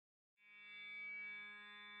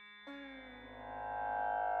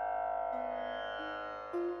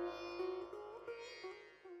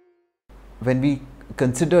when we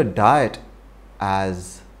consider diet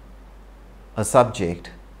as a subject,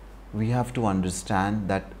 we have to understand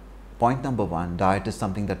that point number one, diet is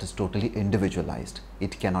something that is totally individualized.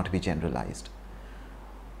 It cannot be generalized.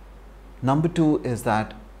 Number two is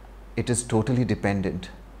that it is totally dependent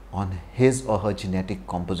on his or her genetic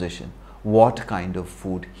composition, what kind of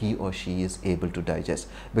food he or she is able to digest,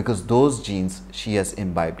 because those genes she has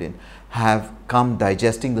imbibed in have come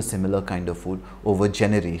digesting the similar kind of food over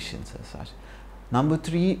generations as such. Number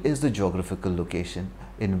three is the geographical location,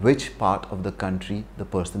 in which part of the country the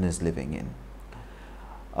person is living in.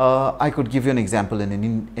 I could give you an example in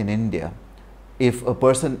India. If a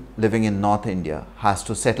person living in North India has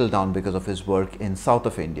to settle down because of his work in South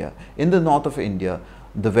of India, in the North of India,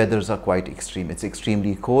 the weathers are quite extreme. It's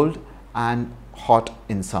extremely cold and hot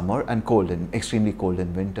in summer and extremely cold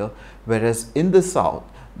in winter. Whereas in the South,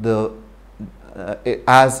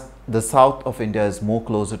 as the South of India is more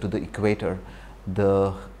closer to the equator,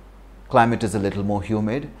 the climate is a little more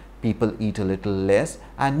humid, people eat a little less,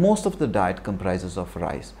 and most of the diet comprises of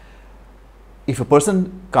rice. If a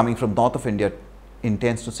person coming from North of India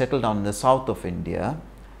intends to settle down in the South of India,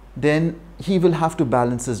 then he will have to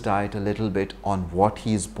balance his diet a little bit on what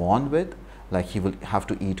he is born with, like he will have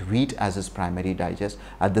to eat wheat as his primary digest,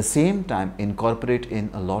 at the same time incorporate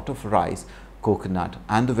in a lot of rice, coconut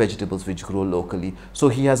and the vegetables which grow locally. So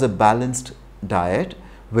he has a balanced diet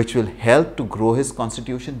which will help to grow his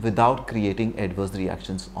constitution without creating adverse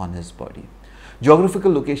reactions on his body.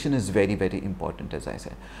 Geographical location is very, very important, as I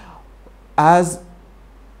said. As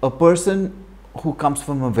a person who comes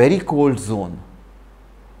from a very cold zone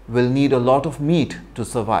will need a lot of meat to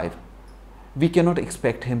survive, we cannot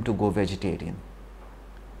expect him to go vegetarian,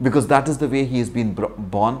 because that is the way he has been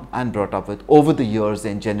born and brought up with. Over the years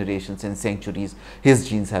and generations and centuries, his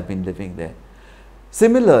genes have been living there.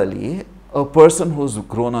 Similarly, a person who's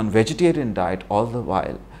grown on vegetarian diet all the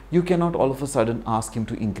while, you cannot all of a sudden ask him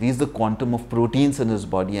to increase the quantum of proteins in his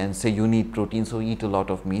body and say you need protein, so eat a lot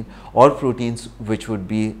of meat, or proteins which would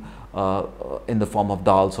be in the form of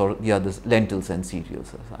dals or the others, lentils and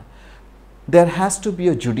cereals. There has to be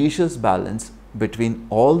a judicious balance between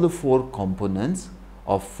all the four components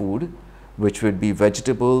of food, which would be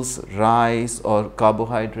vegetables, rice or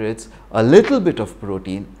carbohydrates, a little bit of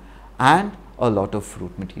protein and a lot of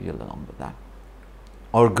fruit material along with that,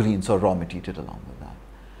 or greens or raw material along with that.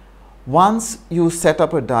 Once you set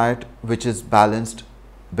up a diet which is balanced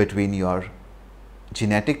between your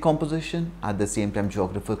genetic composition, at the same time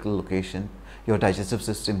geographical location, your digestive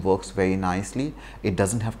system works very nicely. It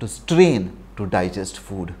doesn't have to strain to digest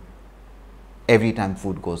food every time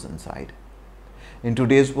food goes inside. In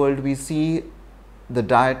today's world, we see the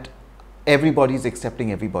diet, everybody is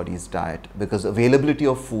accepting everybody's diet because availability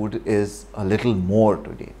of food is a little more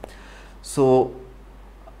today. So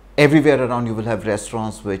everywhere around you will have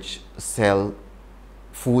restaurants which sell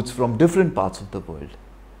foods from different parts of the world.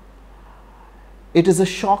 It is a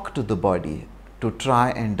shock to the body to try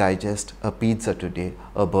and digest a pizza today,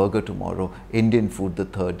 a burger tomorrow, Indian food the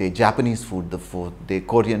third day, Japanese food the fourth day,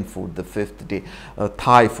 Korean food the fifth day,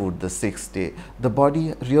 Thai food the sixth day. The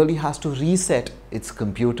body really has to reset its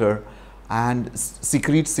computer and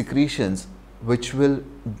secrete secretions which will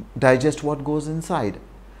digest what goes inside.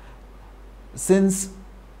 Since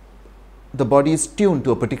the body is tuned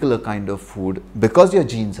to a particular kind of food, because your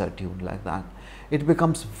genes are tuned like that, it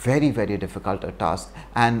becomes very, very difficult a task,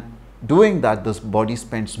 and doing that, this body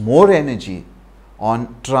spends more energy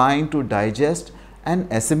on trying to digest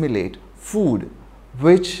and assimilate food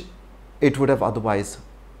which it would have otherwise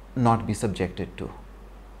not be subjected to.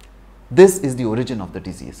 This is the origin of the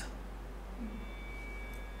disease.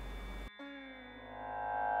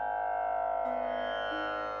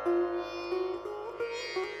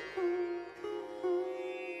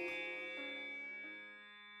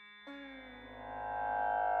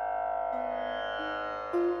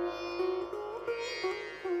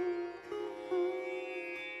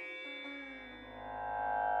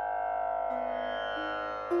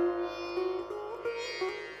 Thank you. Thank you.